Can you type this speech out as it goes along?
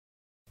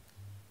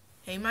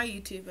Hey my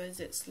YouTubers,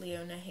 it's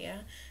Leona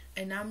here,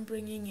 and I'm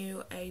bringing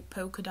you a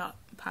polka dot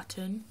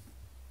pattern.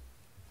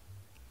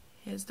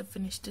 Here's the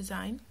finished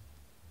design.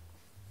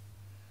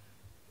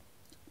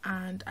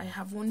 And I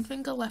have one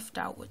finger left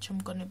out, which I'm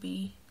going to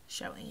be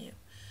showing you.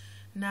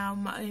 Now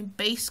my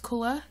base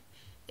colour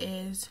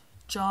is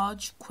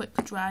George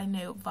Quick Dry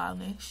Nail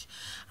Varnish,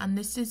 and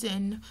this is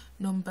in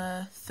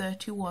number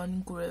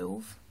 31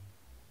 Groove.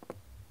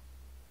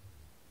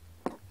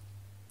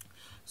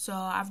 So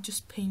I've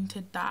just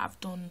painted that, I've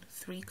done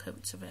 3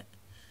 coats of it.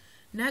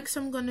 Next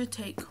I'm going to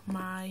take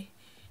my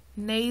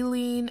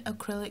nailene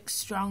acrylic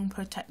strong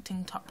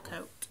protecting top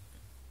coat.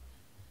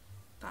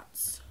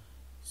 That's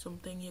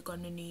something you're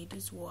going to need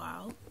as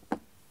well.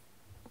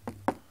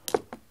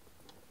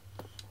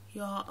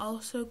 You're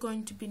also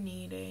going to be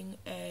needing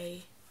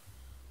a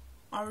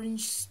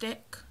orange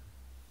stick.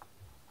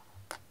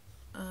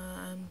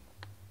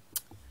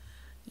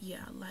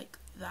 Yeah, like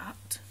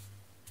that.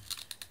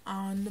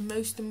 And the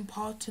most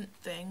important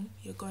thing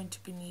you're going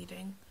to be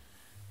needing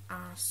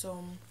are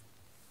some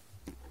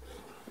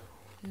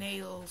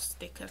nail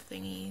sticker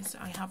thingies.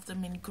 I have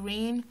them in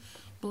green,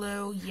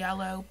 blue,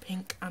 yellow,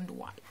 pink and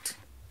white.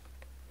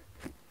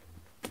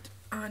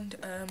 And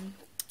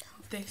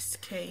this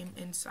came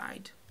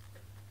inside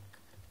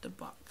the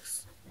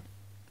box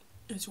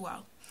as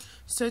well.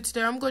 So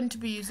today I'm going to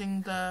be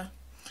using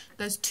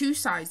there's 2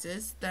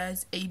 sizes.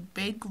 There's a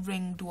big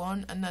ringed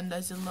one and then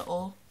there's a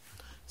little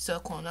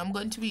circle one. I'm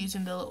going to be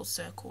using the little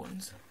circle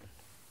ones.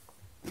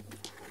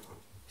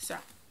 So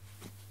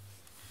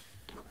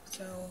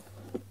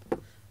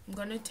I'm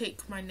going to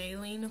take my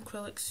nailene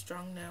acrylic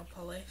strong nail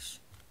polish.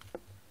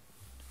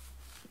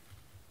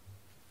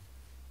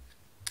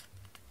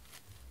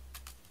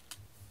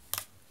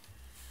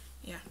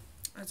 Yeah,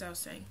 as I was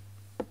saying,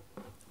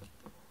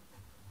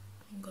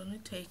 I'm going to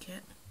take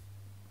it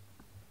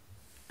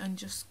and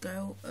just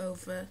go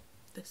over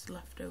this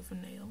leftover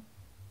nail.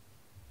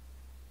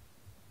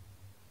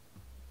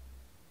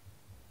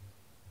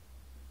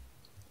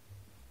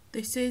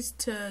 This is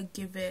to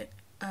give it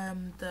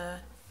the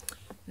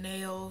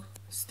nail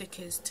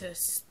stickers to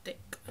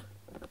stick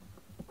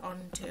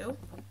onto.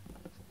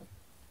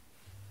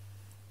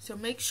 So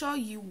make sure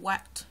you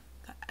wet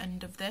the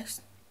end of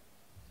this.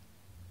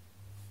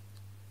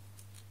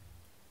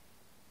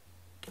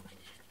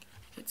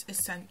 It's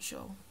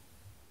essential.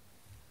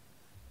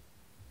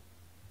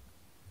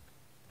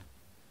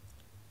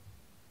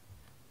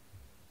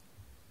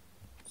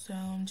 So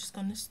I'm just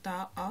going to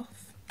start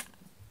off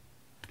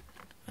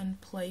and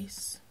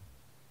place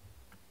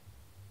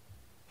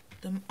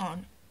them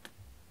on.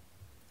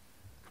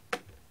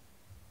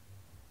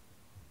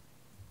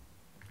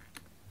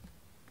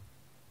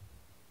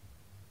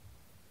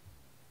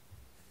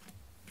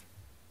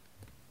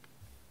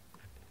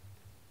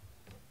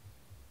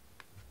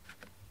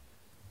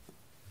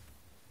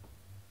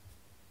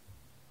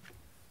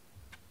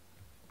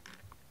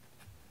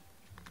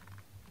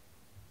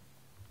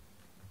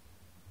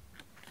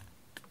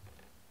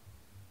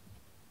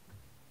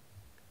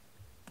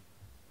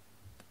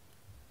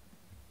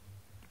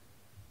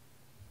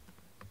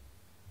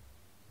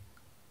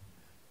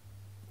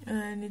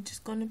 And you're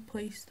just going to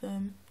place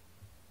them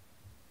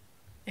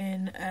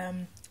in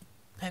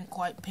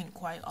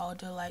pink, white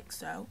order like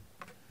so.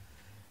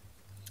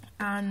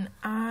 And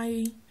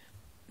I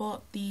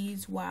bought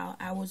these while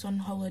I was on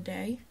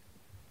holiday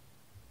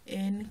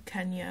in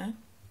Kenya.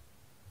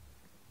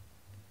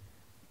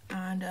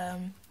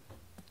 And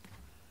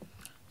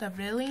they're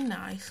really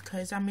nice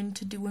because I'm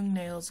into doing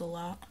nails a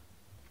lot.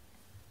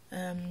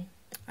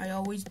 I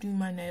always do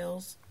my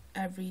nails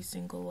every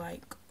single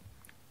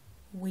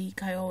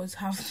week. I always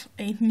have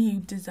a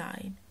new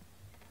design.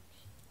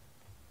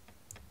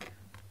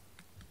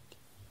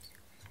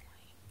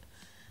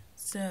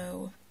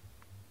 So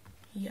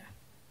yeah,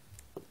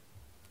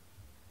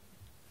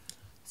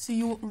 so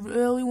you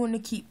really want to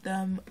keep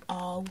them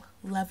all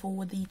level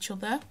with each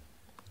other.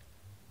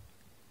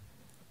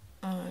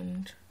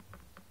 And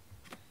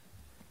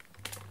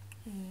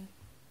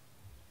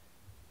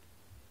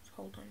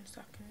hold on a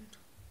second.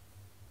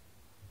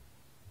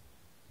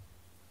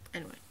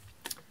 Anyway,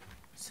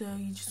 so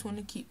you just want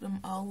to keep them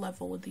all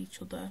level with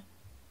each other.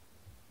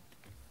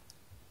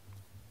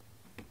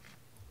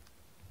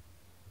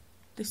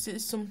 This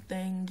is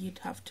something you'd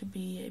have to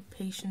be a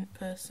patient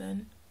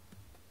person.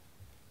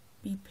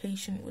 Be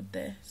patient with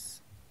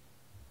this.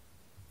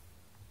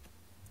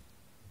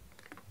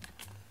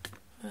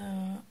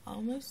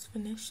 Almost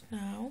finished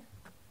now.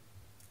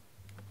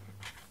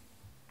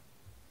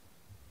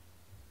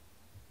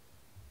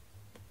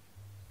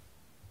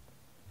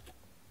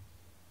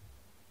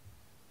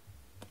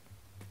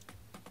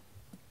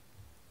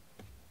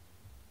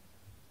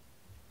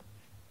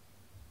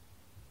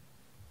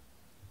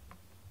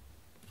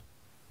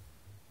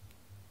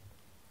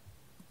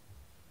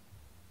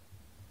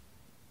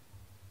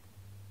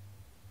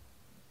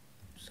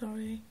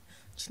 Sorry.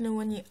 Do you know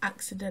when you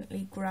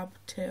accidentally grab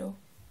 2?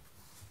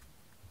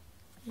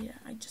 Yeah,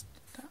 I just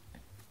did that.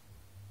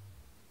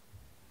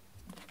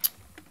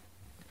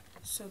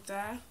 So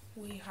there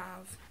we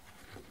have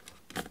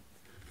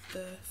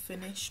the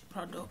finished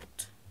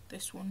product,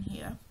 this one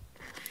here.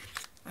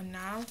 And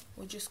now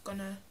we're just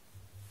gonna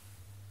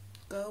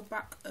go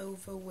back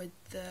over with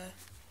the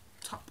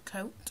top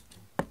coat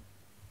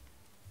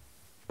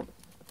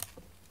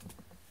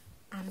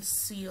and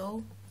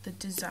seal the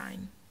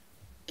design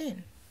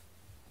in.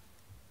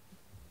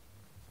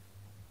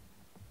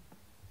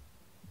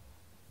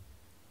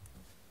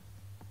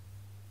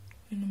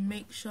 And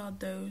make sure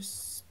those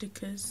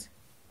stickers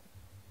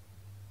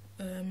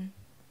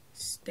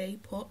stay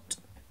put.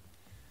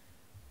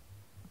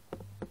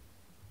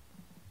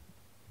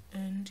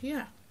 And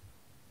yeah,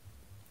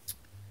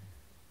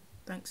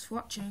 thanks for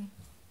watching.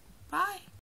 Bye.